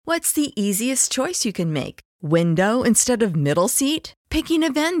What's the easiest choice you can make? Window instead of middle seat? Picking a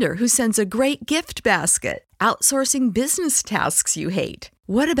vendor who sends a great gift basket? Outsourcing business tasks you hate?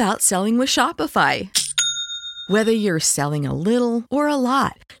 What about selling with Shopify? Whether you're selling a little or a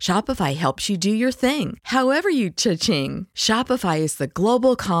lot, Shopify helps you do your thing, however you cha-ching. Shopify is the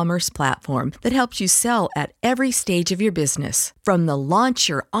global commerce platform that helps you sell at every stage of your business. From the launch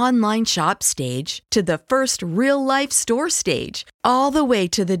your online shop stage to the first real-life store stage, all the way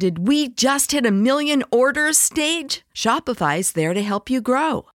to the did we just hit a million orders stage. Shopify's there to help you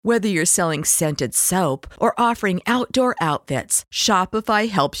grow. Whether you're selling scented soap or offering outdoor outfits, Shopify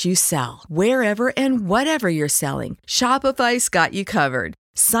helps you sell. Wherever and whatever you're selling, Shopify's got you covered.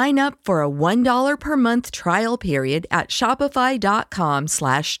 Sign up for a $1 per month trial period at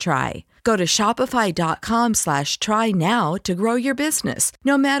shopify.com/try. Go to shopify.com/try now to grow your business,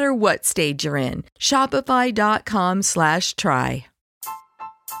 no matter what stage you're in. Shopify.com/try.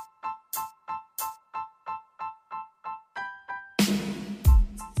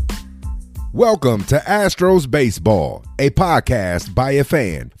 Welcome to Astros Baseball, a podcast by a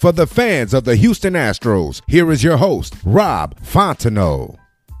fan for the fans of the Houston Astros. Here is your host, Rob Fontenot.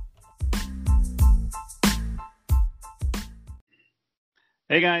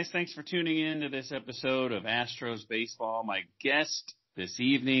 Hey guys, thanks for tuning in to this episode of Astros Baseball. My guest this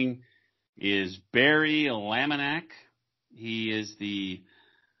evening is Barry Laminack. He is the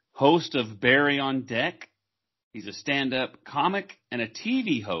host of Barry on Deck. He's a stand-up comic and a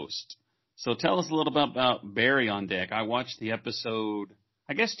TV host. So tell us a little bit about Barry on Deck. I watched the episode,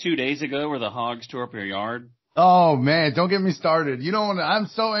 I guess 2 days ago, where the hogs tore up your yard. Oh man, don't get me started. I'm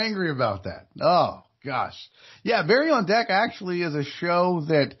so angry about that. Oh gosh. Yeah, Barry on Deck actually is a show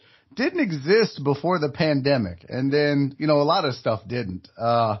that didn't exist before the pandemic. And then, a lot of stuff didn't.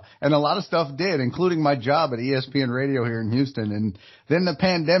 And a lot of stuff did, including my job at ESPN Radio here in Houston. And then the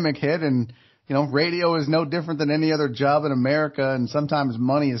pandemic hit and radio is no different than any other job in America, and sometimes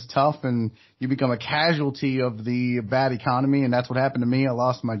money is tough and you become a casualty of the bad economy, and that's what happened to me. I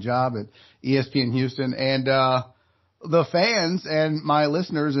lost my job at ESPN Houston, and the fans and my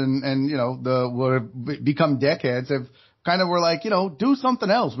listeners and what have become deckheads have kind of were like, do something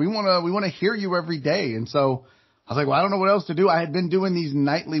else. We want to hear you every day. And so I was like, well, I don't know what else to do. I had been doing these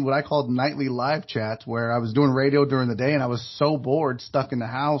what I called nightly live chats, where I was doing radio during the day, and I was so bored, stuck in the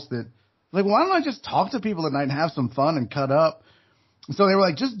house, that like, why don't I just talk to people at night and have some fun and cut up? So they were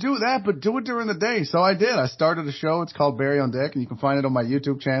like, just do that, but do it during the day. So I did. I started a show. It's called Barry on Deck, and you can find it on my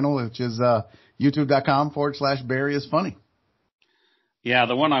YouTube channel, which is youtube.com/Barry is funny. Yeah,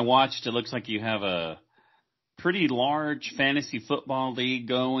 the one I watched, it looks like you have a pretty large fantasy football league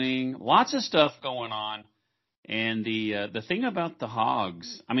going. Lots of stuff going on. And the thing about the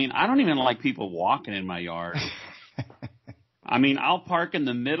hogs, I mean, I don't even like people walking in my yard. I mean, I'll park in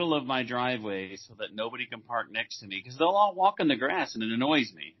the middle of my driveway so that nobody can park next to me, because they'll all walk in the grass, and it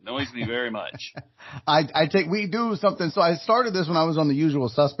annoys me. It annoys me very much. We do something. So I started this when I was on The Usual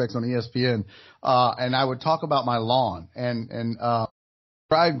Suspects on ESPN, and I would talk about my lawn and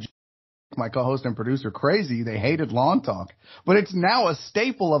drive my co-host and producer crazy. They hated lawn talk, but it's now a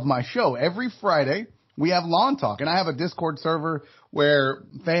staple of my show. Every Friday we have lawn talk, and I have a Discord server where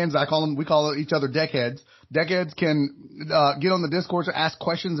fans, we call each other deckheads. Deckheads can get on the Discord to ask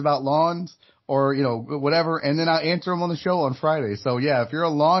questions about lawns or, whatever, and then I answer them on the show on Friday. So, yeah, if you're a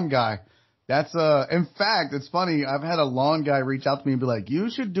lawn guy, that's in fact, it's funny. I've had a lawn guy reach out to me and be like, you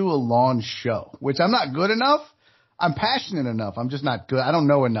should do a lawn show, which I'm not good enough. I'm passionate enough. I'm just not good. I don't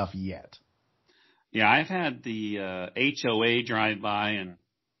know enough yet. Yeah, I've had the HOA drive by and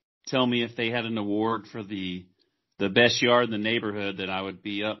tell me if they had an award for the best yard in the neighborhood that I would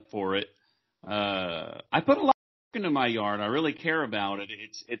be up for it. I put a lot of work into my yard. I really care about it.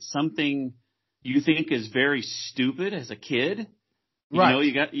 It's something you think is very stupid as a kid.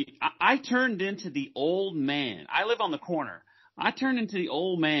 Right. I turned into the old man. I live on the corner. I turned into the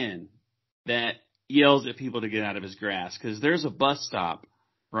old man that yells at people to get out of his grass, because there's a bus stop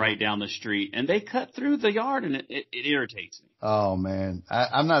right down the street, and they cut through the yard, and it irritates me. Oh man,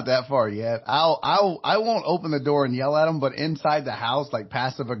 I'm not that far yet. I won't open the door and yell at them, but inside the house, like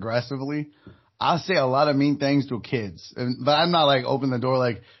passive aggressively, I'll say a lot of mean things to kids. But I'm not like open the door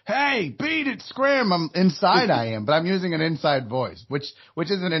like, hey, beat it, scram. I'm inside. I am, but I'm using an inside voice, which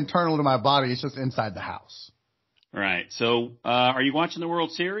isn't internal to my body. It's just inside the house. Right. So, are you watching the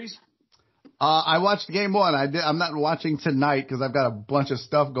World Series? I watched game one. I'm not watching tonight because I've got a bunch of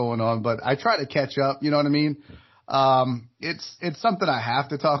stuff going on, but I try to catch up. You know what I mean? It's something I have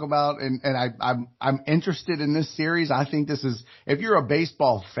to talk about, and I'm interested in this series. I think this is, if you're a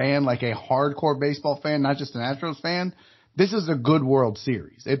baseball fan, like a hardcore baseball fan, not just an Astros fan, this is a good World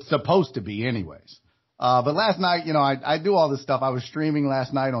Series. It's supposed to be anyways. But last night, I do all this stuff. I was streaming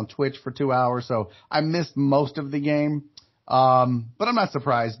last night on Twitch for 2 hours, so I missed most of the game. But I'm not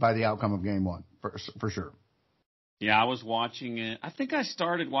surprised by the outcome of game one for sure. Yeah, I was watching it. I think I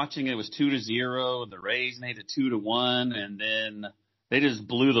started watching it. It was 2-0. The Rays made it 2-1, and then they just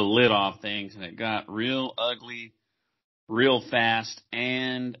blew the lid off things, and it got real ugly real fast.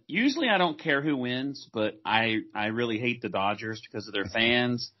 And usually I don't care who wins, but I really hate the Dodgers because of their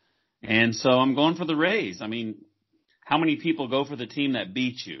fans. And so I'm going for the Rays. I mean, how many people go for the team that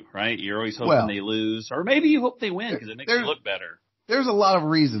beats you, right? You're always hoping they lose, or maybe you hope they win because it makes you look better. There's a lot of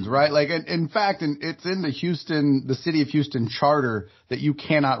reasons, right? Like, in fact, it's in the city of Houston charter that you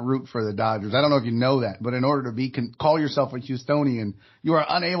cannot root for the Dodgers. I don't know if you know that, but in order to call yourself a Houstonian, you are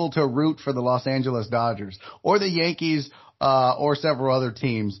unable to root for the Los Angeles Dodgers or the Yankees, or several other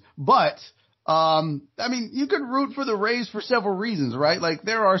teams. But, I mean, you could root for the Rays for several reasons, right? Like,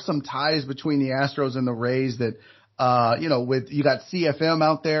 there are some ties between the Astros and the Rays that, you got CFM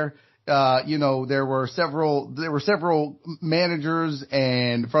out there. There were several managers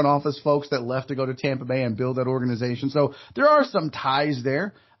and front office folks that left to go to Tampa Bay and build that organization. So there are some ties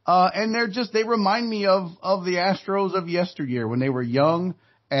there. And they remind me of the Astros of yesteryear when they were young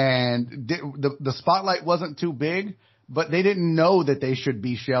and the spotlight wasn't too big, but they didn't know that they should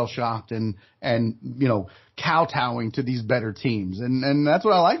be shell shocked and kowtowing to these better teams. And that's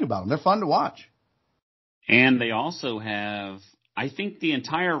what I like about them. They're fun to watch. And they also have, I think the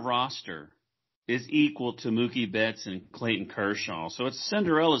entire roster is equal to Mookie Betts and Clayton Kershaw. So it's a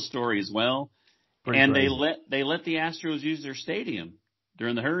Cinderella story as well. Pretty and crazy. they let the Astros use their stadium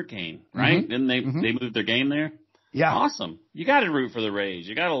during the hurricane, right? Mm-hmm. Didn't they moved their game there? Yeah. Awesome. You got to root for the Rays.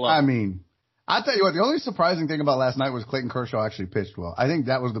 You got to love I mean, I'll tell you what, the only surprising thing about last night was Clayton Kershaw actually pitched well. I think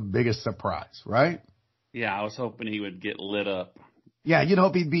that was the biggest surprise, right? Yeah, I was hoping he would get lit up. Yeah, you'd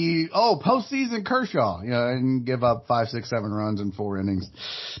hope he'd be, postseason Kershaw, and give up 5, 6, 7 runs in 4 innings.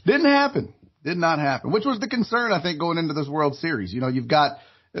 Didn't happen. Did not happen, which was the concern, I think, going into this World Series. You've got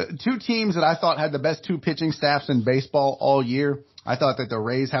 2 teams that I thought had the best 2 pitching staffs in baseball all year. I thought that the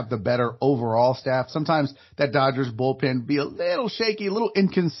Rays have the better overall staff. Sometimes that Dodgers bullpen be a little shaky, a little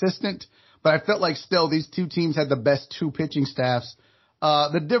inconsistent, but I felt like still these 2 teams had the best 2 pitching staffs.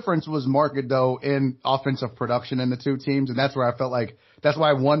 The difference was marked, though, in offensive production in the 2 teams, and that's where I felt like that's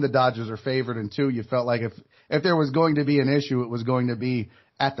why 1, the Dodgers are favored, and 2, you felt like if there was going to be an issue, it was going to be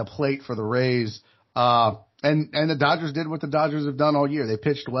at the plate for the Rays. And the Dodgers did what the Dodgers have done all year. They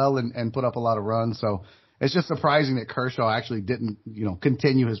pitched well and put up a lot of runs, so it's just surprising that Kershaw actually didn't,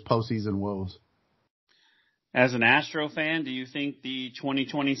 continue his postseason woes. As an Astro fan, do you think the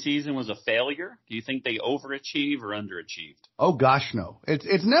 2020 season was a failure? Do you think they overachieved or underachieved? Oh gosh, no.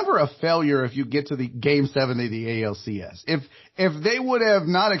 It's never a failure if you get to the Game 7 of the ALCS. If they would have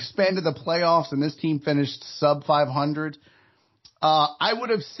not expanded the playoffs and this team finished sub 500, I would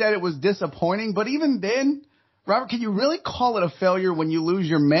have said it was disappointing. But even then, Robert, can you really call it a failure when you lose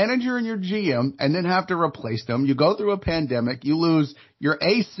your manager and your GM and then have to replace them? You go through a pandemic, you lose your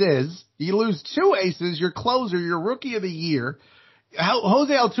aces, you lose 2 aces, your closer, your rookie of the year.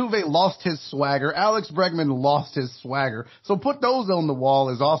 Jose Altuve lost his swagger. Alex Bregman lost his swagger. So put those on the wall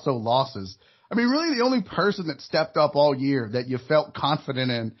as also losses. I mean, really the only person that stepped up all year that you felt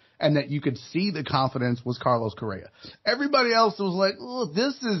confident in and that you could see the confidence was Carlos Correa. Everybody else was like, oh,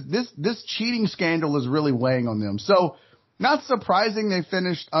 this cheating scandal is really weighing on them. So not surprising they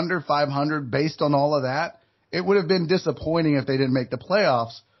finished under 500 based on all of that. It would have been disappointing if they didn't make the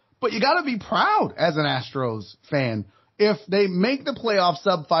playoffs, but you got to be proud as an Astros fan. If they make the playoffs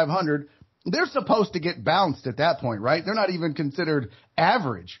sub 500, they're supposed to get bounced at that point, right? They're not even considered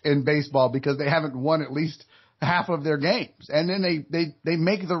average in baseball because they haven't won at least half of their games. And then they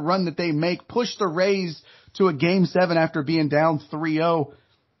make the run that they make, push the Rays to a Game 7 after being down 3-0.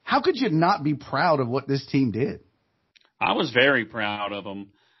 How could you not be proud of what this team did? I was very proud of them.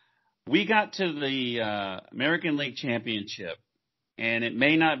 We got to the American League Championship, and it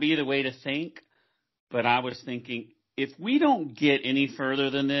may not be the way to think, but I was thinking, if we don't get any further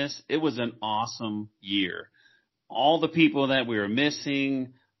than this, it was an awesome year. All the people that we were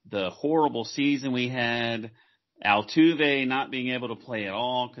missing, the horrible season we had, Altuve not being able to play at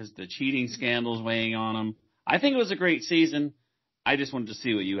all because the cheating scandals weighing on him. I think it was a great season. I just wanted to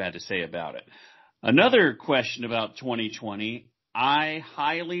see what you had to say about it. Another question about 2020, I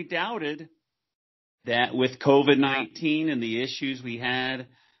highly doubted that with COVID-19 and the issues we had,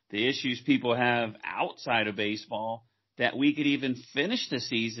 the issues people have outside of baseball, that we could even finish the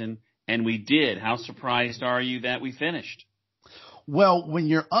season, and we did. How surprised are you that we finished? Well, when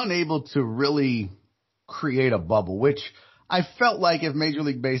you're unable to really create a bubble, which I felt like if Major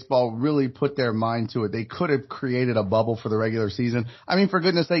League Baseball really put their mind to it, they could have created a bubble for the regular season. I mean, for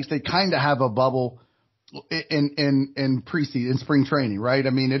goodness sakes, they kind of have a bubble in preseason, in spring training, right? I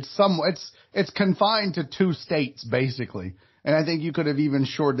mean, it's confined to 2 states basically. And I think you could have even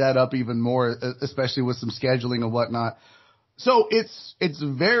shored that up even more, especially with some scheduling and whatnot. So it's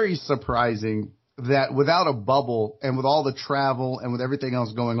very surprising that without a bubble and with all the travel and with everything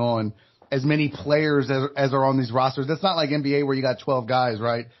else going on, as many players as are on these rosters. That's not like NBA where you got 12 guys,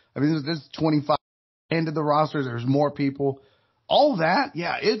 right? I mean, there's 25 into the rosters. There's more people. All that,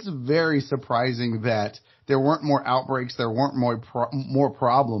 yeah, it's very surprising that there weren't more outbreaks, there weren't more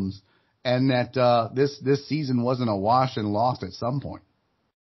problems, and that this season wasn't a wash and lost at some point.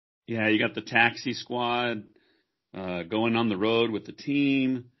 Yeah, you got the taxi squad going on the road with the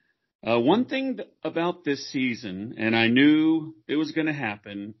team. One thing about this season, and I knew it was going to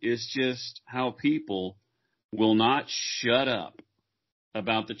happen, is just how people will not shut up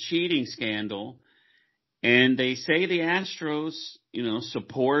about the cheating scandal. And they say the Astros,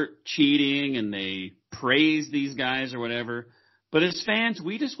 support cheating and they praise these guys or whatever. But as fans,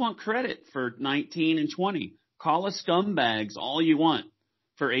 we just want credit for 19 and 20. Call us scumbags all you want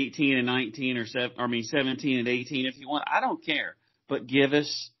for 18 and 19 or 17 and 18 if you want. I don't care. But give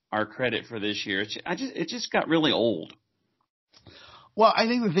us our credit for this year. It just got really old. Well, I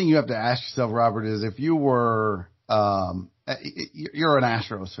think the thing you have to ask yourself, Robert, is if you were you're an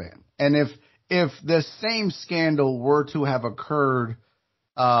Astros fan, and if the same scandal were to have occurred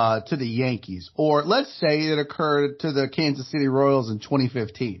to the Yankees, or let's say it occurred to the Kansas City Royals in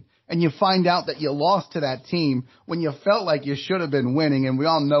 2015, and you find out that you lost to that team when you felt like you should have been winning, and we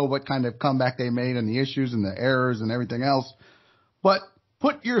all know what kind of comeback they made and the issues and the errors and everything else, but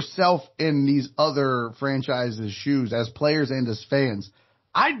put yourself in these other franchises' shoes as players and as fans.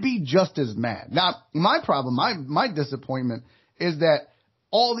 I'd be just as mad. Now, my problem, my disappointment is that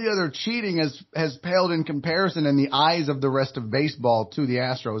all the other cheating has paled in comparison in the eyes of the rest of baseball to the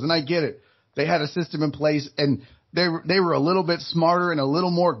Astros. And I get it. They had a system in place and they were a little bit smarter and a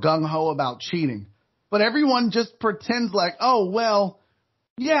little more gung-ho about cheating. But everyone just pretends like, oh, well,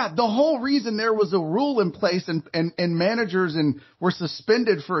 yeah, the whole reason there was a rule in place and managers were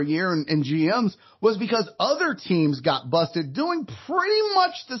suspended for a year and GMs was because other teams got busted doing pretty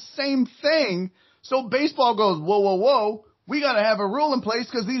much the same thing. So baseball goes, whoa, whoa, whoa, we got to have a rule in place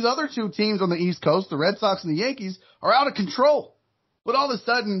because these other 2 teams on the East Coast, the Red Sox and the Yankees, are out of control. But all of a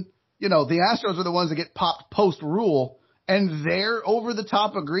sudden, the Astros are the ones that get popped post-rule, and they're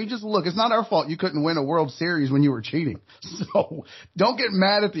over-the-top egregious. Look, it's not our fault you couldn't win a World Series when you were cheating. So don't get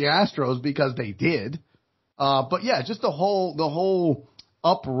mad at the Astros because they did. But, yeah, just the whole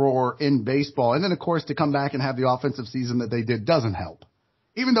uproar in baseball. And then, of course, to come back and have the offensive season that they did doesn't help.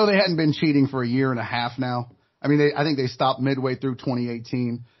 Even though they hadn't been cheating for a year and a half now. I mean, I think they stopped midway through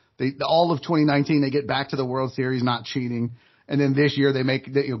 2018. All of 2019, they get back to the World Series not cheating. And then this year they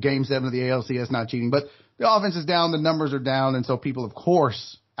make Game 7 of the ALCS not cheating. But the offense is down, the numbers are down, and so people, of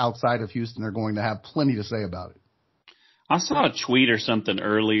course, outside of Houston are going to have plenty to say about it. I saw a tweet or something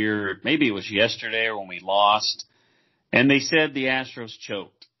earlier, maybe it was yesterday or when we lost, and they said the Astros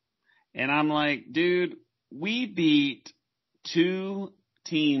choked. And I'm like, dude, we beat 2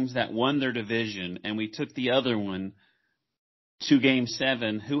 teams that won their division, and we took the other one to Game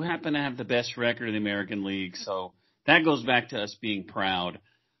 7, who happened to have the best record in the American League. So that goes back to us being proud.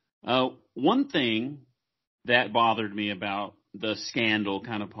 One thing that bothered me about the scandal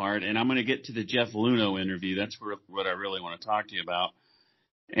kind of part, and I'm going to get to the Jeff Luhnow interview. That's what I really want to talk to you about.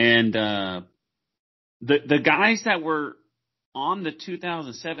 And the guys that were on the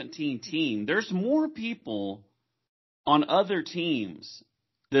 2017 team, there's more people on other teams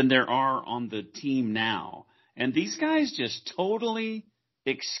than there are on the team now. And these guys just totally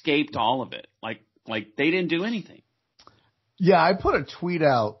escaped all of it. Like they didn't do anything. Yeah, I put a tweet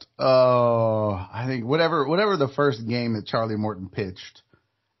out, I think whatever the first game that Charlie Morton pitched.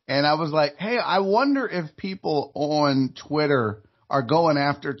 And I was like, hey, I wonder if people on Twitter are going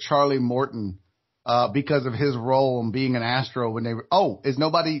after Charlie Morton because of his role in being an Astro when they were, does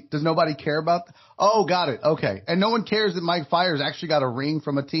nobody care about that? Oh, got it. Okay. And no one cares that Mike Fiers actually got a ring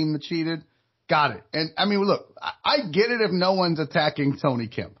from a team that cheated. Got it. And I mean, look, I get it if no one's attacking Tony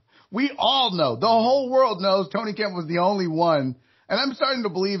Kemp. We all know, the whole world knows Tony Kemp was the only one. And I'm starting to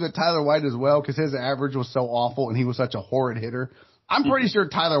believe that Tyler White as well, because his average was so awful and he was such a horrid hitter. I'm pretty sure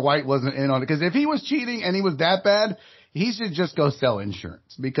Tyler White wasn't in on it, because if he was cheating and he was that bad, he should just go sell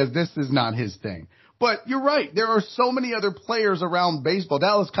insurance, because this is not his thing. But you're right. There are so many other players around baseball.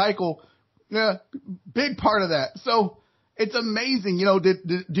 Dallas Keuchel, big part of that. So it's amazing.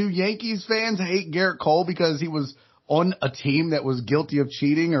 Do Yankees fans hate Garrett Cole because he was on a team that was guilty of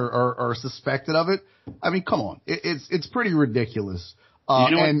cheating or suspected of it. I mean, come on. It's pretty ridiculous.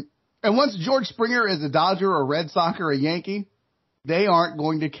 And once George Springer is a Dodger or a Red Sox or a Yankee, they aren't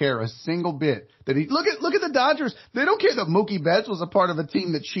going to care a single bit that look at the Dodgers. They don't care that Mookie Betts was a part of a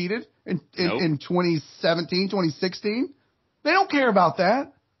team that cheated in 2017, 2016. They don't care about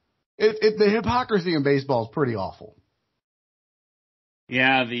that. The hypocrisy in baseball is pretty awful.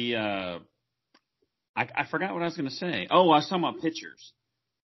 Yeah, I forgot what I was going to say. Oh, I was talking about pitchers.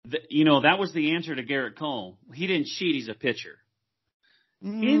 That was the answer to Garrett Cole. He didn't cheat. He's a pitcher.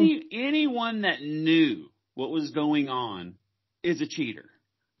 Anyone that knew what was going on is a cheater.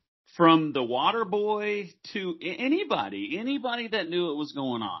 From the water boy to anybody that knew what was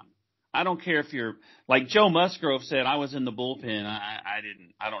going on. I don't care if you're like Joe Musgrove said, I was in the bullpen.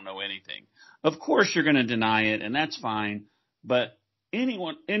 I don't know anything. Of course you're going to deny it, and that's fine. But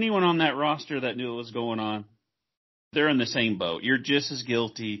anyone on that roster that knew what was going on, they're in the same boat. You're just as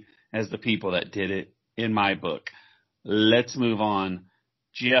guilty as the people that did it, in my book. Let's move on.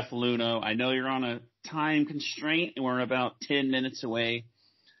 Jeff Luhnow, I know you're on a time constraint, and we're about 10 minutes away.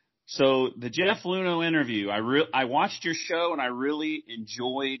 So the Jeff Luhnow interview, I watched your show, and I really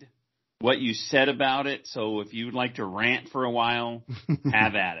enjoyed what you said about it. So if you would like to rant for a while,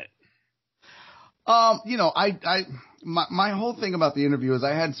 have at it. My whole thing about the interview is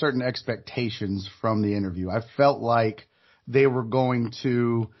I had certain expectations from the interview. I felt like they were going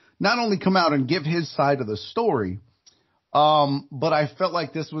to not only come out and give his side of the story, but I felt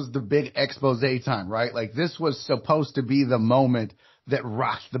like this was the big expose time, right? Like this was supposed to be the moment that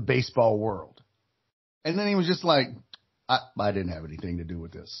rocked the baseball world. And then he was just like, I didn't have anything to do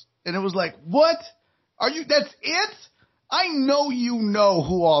with this. And it was like, what? That's it? I know you know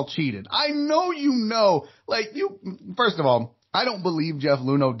who all cheated. I know you know. First of all, I don't believe Jeff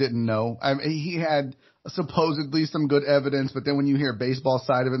Luhnow didn't know. I mean, he had supposedly some good evidence, but then when you hear baseball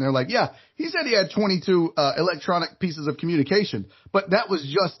side of it, they're like, yeah, he said he had 22 electronic pieces of communication, but that was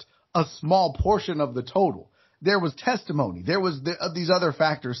just a small portion of the total. There was testimony. There was these other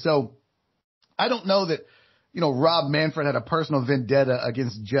factors. So I don't know that, Rob Manfred had a personal vendetta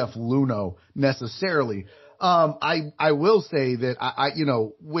against Jeff Luhnow necessarily. I will say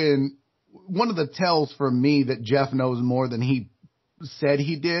that when one of the tells for me that Jeff knows more than he said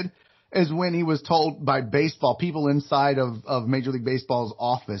he did is when he was told by people inside of Major League Baseball's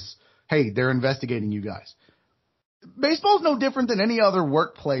office, hey, they're investigating you guys. Baseball's no different than any other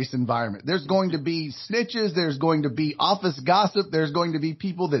workplace environment. There's going to be snitches. There's going to be office gossip. There's going to be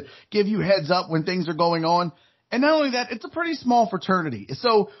people that give you heads up when things are going on. And not only that, it's a pretty small fraternity.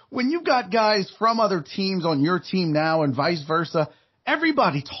 So when you've got guys from other teams on your team now and vice versa,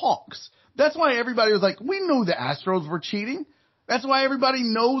 everybody talks. That's why everybody was like, we knew the Astros were cheating. That's why everybody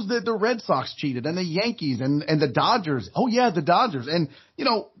knows that the Red Sox cheated and the Yankees and the Dodgers. Oh, yeah, the Dodgers. And,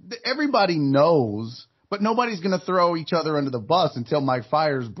 everybody knows, but nobody's going to throw each other under the bus until Mike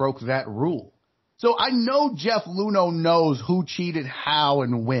Fiers broke that rule. So I know Jeff Luhnow knows who cheated, how,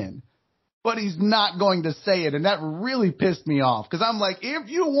 and when. But he's not going to say it, and that really pissed me off. Because I'm like, if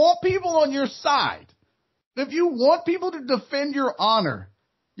you want people on your side, if you want people to defend your honor,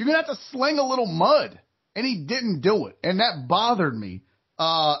 you're going to have to sling a little mud. And he didn't do it, and that bothered me.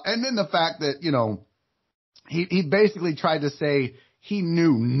 And then the fact that, he basically tried to say he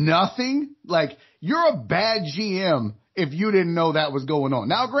knew nothing. Like, you're a bad GM if you didn't know that was going on.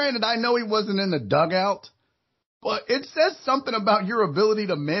 Now, granted, I know he wasn't in the dugout. But it says something about your ability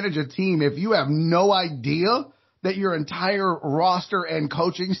to manage a team if you have no idea that your entire roster and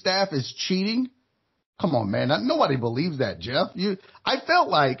coaching staff is cheating. Come on, man. Nobody believes that, Jeff. I felt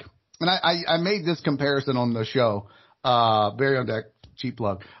like, and I made this comparison on the show, Barry on Deck, cheap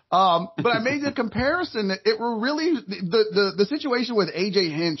plug. But I made the comparison that it were really the situation with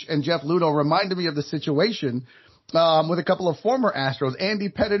AJ Hinch and Jeff Luhnow reminded me of the situation with a couple of former Astros, Andy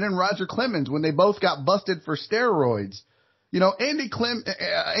Pettitte and Roger Clemens, when they both got busted for steroids. Andy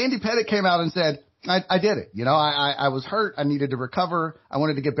Pettitte came out and said, I did it. I was hurt. I needed to recover. I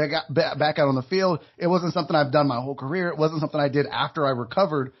wanted to get back out on the field. It wasn't something I've done my whole career. It wasn't something I did after I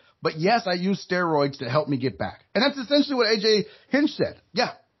recovered. But yes, I used steroids to help me get back. And that's essentially what AJ Hinch said. Yeah,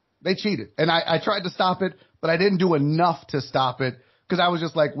 they cheated. And I tried to stop it, but I didn't do enough to stop it. Because I was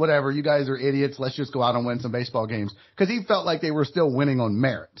just like, whatever, you guys are idiots. Let's just go out and win some baseball games. Because he felt like they were still winning on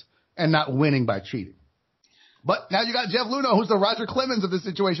merit and not winning by cheating. But now you got Jeff Luhnow, who's the Roger Clemens of this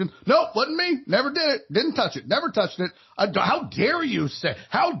situation. Nope, wasn't me. Never did it. Didn't touch it. Never touched it. How dare you say?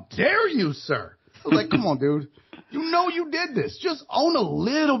 How dare you, sir? I was like, come on, dude. You know you did this. Just own a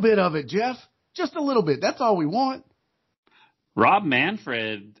little bit of it, Jeff. Just a little bit. That's all we want. Rob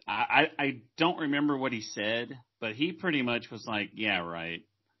Manfred, I don't remember what he said, but he pretty much was like, yeah, right.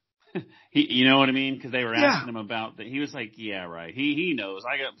 You know what I mean? Because they were asking him about that. He was like, yeah, right. He knows.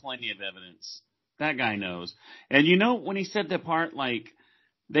 I got plenty of evidence. That guy knows. And when he said the part, like,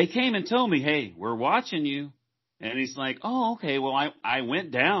 they came and told me, hey, we're watching you. And he's like, oh, okay. Well, I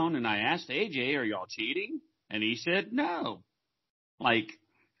went down and I asked AJ, are y'all cheating? And he said, no. Like,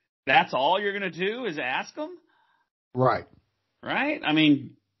 that's all you're going to do is ask them? Right. Right? I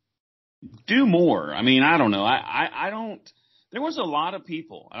mean, do more. I mean, I don't know. I don't. There was a lot of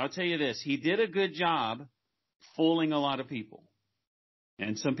people. I'll tell you this. He did a good job fooling a lot of people.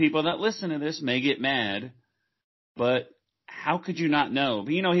 And some people that listen to this may get mad, but how could you not know?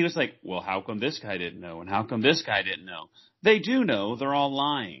 But, he was like, well, how come this guy didn't know? And how come this guy didn't know? They do know. They're all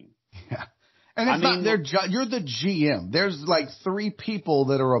lying. Yeah. And it's not their job. You're the GM. There's like 3 people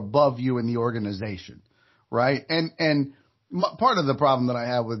that are above you in the organization, right? And part of the problem that I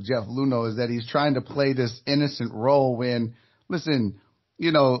have with Jeff Luhnow is that he's trying to play this innocent role when, listen, he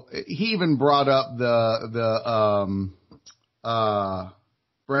even brought up the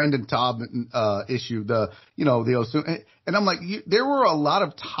Brandon Taub issue, the Osuna, and I'm like, there were a lot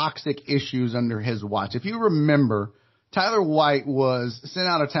of toxic issues under his watch. If you remember, Tyler White was sent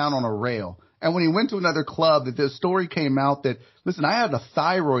out of town on a rail. And when he went to another club, that the story came out that, listen, I had a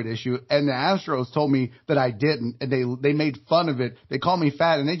thyroid issue, and the Astros told me that I didn't, and they made fun of it. They called me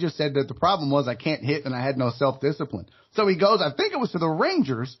fat, and they just said that the problem was I can't hit and I had no self-discipline. So he goes, I think it was to the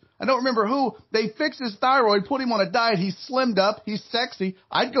Rangers. I don't remember who. They fixed his thyroid, put him on a diet. He slimmed up. He's sexy.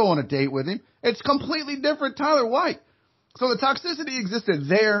 I'd go on a date with him. It's completely different Tyler White. So the toxicity existed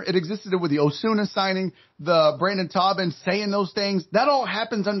there. It existed with the Osuna signing, the Brandon Taub saying those things. That all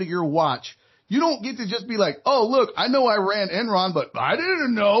happens under your watch. You don't get to just be like, oh, look, I know I ran Enron, but I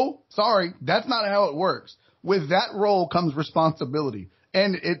didn't know. Sorry, that's not how it works. With that role comes responsibility,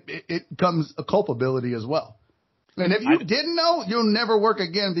 and it comes a culpability as well. And if you didn't know, you'll never work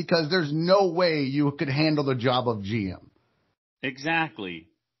again because there's no way you could handle the job of GM. Exactly.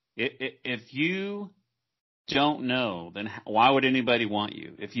 If you don't know, then why would anybody want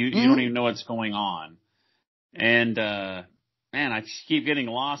you? If you don't even know what's going on. And man, I just keep getting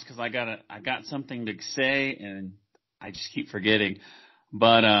lost because I got something to say and I just keep forgetting.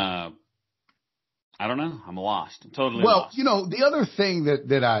 But I don't know. I'm lost. I'm totally lost. Well, the other thing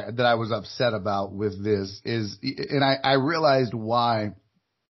that I was upset about with this is, and I realized why,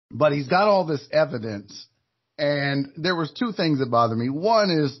 but he's got all this evidence, and there was 2 things that bothered me.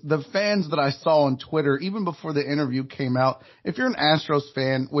 One is the fans that I saw on Twitter, even before the interview came out. If you're an Astros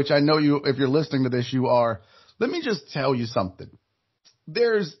fan, which I know you, if you're listening to this, you are. Let me just tell you something.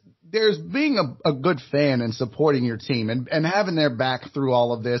 There's being a good fan and supporting your team and having their back through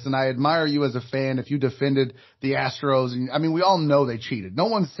all of this. And I admire you as a fan if you defended the Astros. And I mean, we all know they cheated. No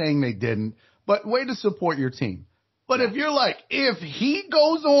one's saying they didn't, but way to support your team. But if you're like, if he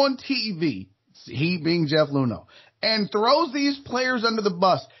goes on TV, he being Jeff Luhnow, and throws these players under the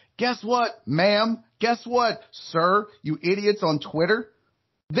bus, guess what, ma'am? Guess what, sir? You idiots on Twitter,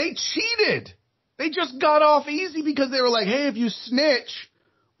 they cheated. They just got off easy because they were like, hey, if you snitch,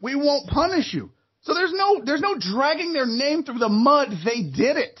 we won't punish you. So there's no dragging their name through the mud. They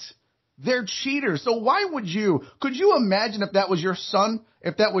did it. They're cheaters. So why could you imagine if that was your son,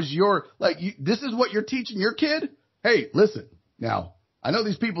 if that was this is what you're teaching your kid? Hey, listen, now, I know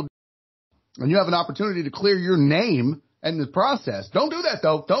these people, and you have an opportunity to clear your name in the process. Don't do that,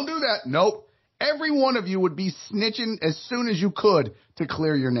 though. Don't do that. Nope. Every one of you would be snitching as soon as you could to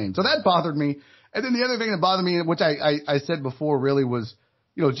clear your name. So that bothered me. And then the other thing that bothered me, which I said before really was,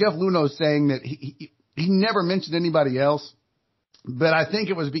 Jeff Luhnow saying that he never mentioned anybody else, but I think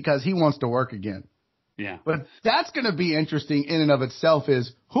it was because he wants to work again. Yeah. But that's going to be interesting in and of itself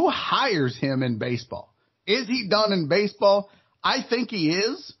is who hires him in baseball? Is he done in baseball? I think he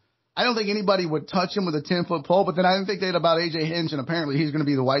is. I don't think anybody would touch him with a 10-foot pole, but then I didn't think that about A.J. Hinch, and apparently he's going to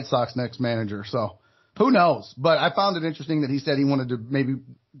be the White Sox next manager. So who knows? But I found it interesting that he said he wanted to maybe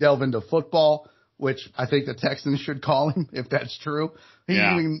delve into football, which I think the Texans should call him if that's true. He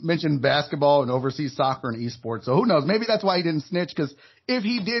even mentioned basketball and overseas soccer and esports. So who knows? Maybe that's why he didn't snitch, because if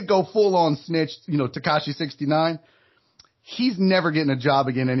he did go full on snitch, Tekashi 69, he's never getting a job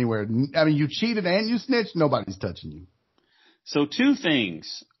again anywhere. I mean, you cheated and you snitched, nobody's touching you. So 2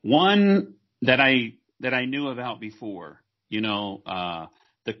 things. One that I knew about before,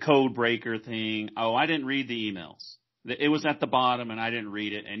 the code breaker thing. Oh, I didn't read the emails. It was at the bottom and I didn't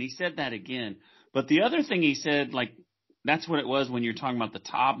read it. And he said that again. But the other thing he said, like, that's what it was when you're talking about the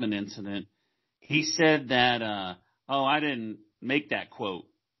Taubman incident. He said that, I didn't make that quote.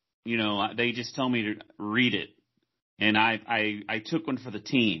 They just told me to read it. and I took one for the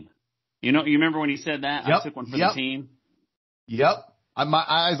team. You remember when he said that? Yep. I took one for the team. Yep. My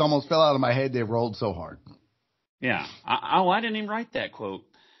eyes almost fell out of my head. They rolled so hard. Yeah. I didn't even write that quote.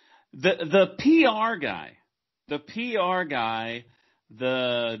 The PR guy,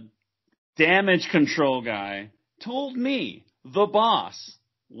 the damage control guy told me, the boss,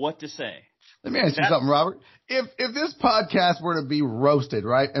 what to say. Let me ask you something, Robert. If this podcast were to be roasted,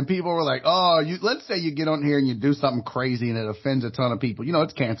 right, and people were like, let's say you get on here and you do something crazy and it offends a ton of people.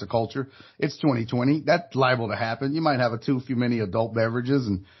 It's cancer culture. It's 2020. That's liable to happen. You might have too many adult beverages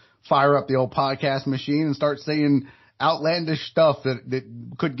and fire up the old podcast machine and start saying outlandish stuff that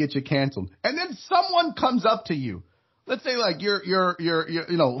could get you canceled. And then someone comes up to you. Let's say like you're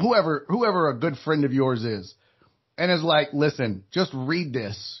whoever a good friend of yours is, and is like, listen, just read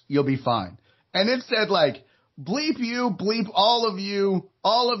this. You'll be fine. And it said like, bleep you, bleep all of you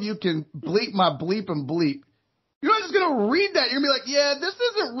can bleep my bleep and bleep. You're not just going to read that. You're going to be like, yeah, this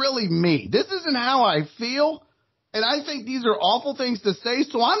isn't really me. This isn't how I feel. And I think these are awful things to say,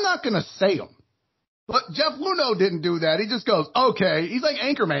 so I'm not going to say them. But Jeff Luhnow didn't do that. He just goes, okay. He's like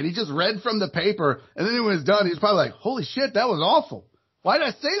Anchorman. He just read from the paper, and then when it's done, he's probably like, holy shit, that was awful. Why did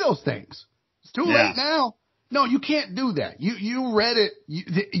I say those things? It's too late now. No, you can't do that. You read it.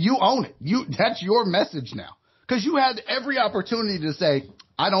 You own it. That's your message now. Because you had every opportunity to say,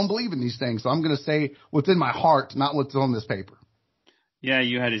 I don't believe in these things, so I'm going to say what's in my heart, not what's on this paper. Yeah,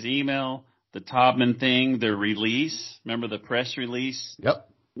 you had his email, the Taubman thing, the release. Remember the press release? Yep.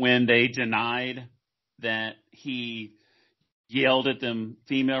 When they denied that he yelled at them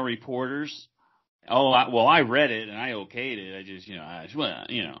female reporters. I read it and I okayed it. I just,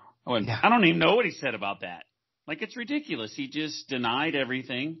 I don't even know what he said about that. Like, it's ridiculous. He just denied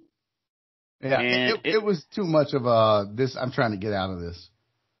everything. Yeah, it was too much of this. I'm trying to get out of this.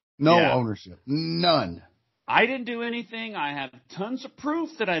 No ownership. None. I didn't do anything. I have tons of proof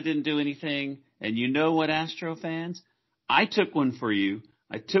that I didn't do anything. And you know what, Astro fans? I took one for you.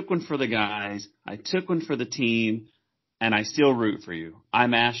 I took one for the guys. I took one for the team. And I still root for you.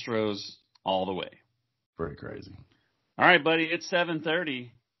 I'm Astros all the way. Pretty crazy. All right, buddy. It's 7:30.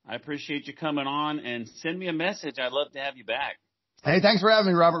 I appreciate you coming on, and send me a message. I'd love to have you back. Hey, thanks for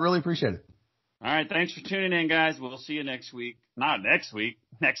having me, Robert. Really appreciate it. All right. Thanks for tuning in, guys. We'll see you next week. Not next week.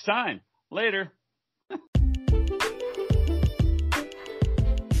 Next time. Later.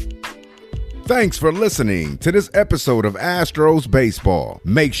 Thanks for listening to this episode of Astros Baseball.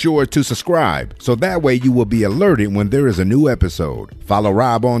 Make sure to subscribe so that way you will be alerted when there is a new episode. Follow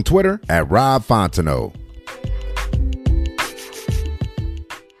Rob on Twitter at Rob Fontenot.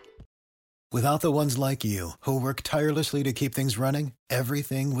 Without the ones like you, who work tirelessly to keep things running,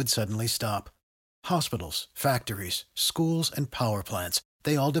 everything would suddenly stop. Hospitals, factories, schools, and power plants,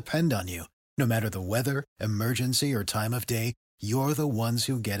 they all depend on you. No matter the weather, emergency, or time of day, you're the ones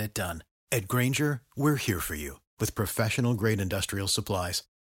who get it done. At Grainger, we're here for you with professional-grade industrial supplies.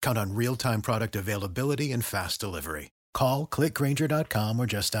 Count on real-time product availability and fast delivery. Call, click Grainger.com, or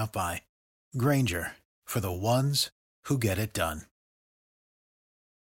just stop by. Grainger, for the ones who get it done.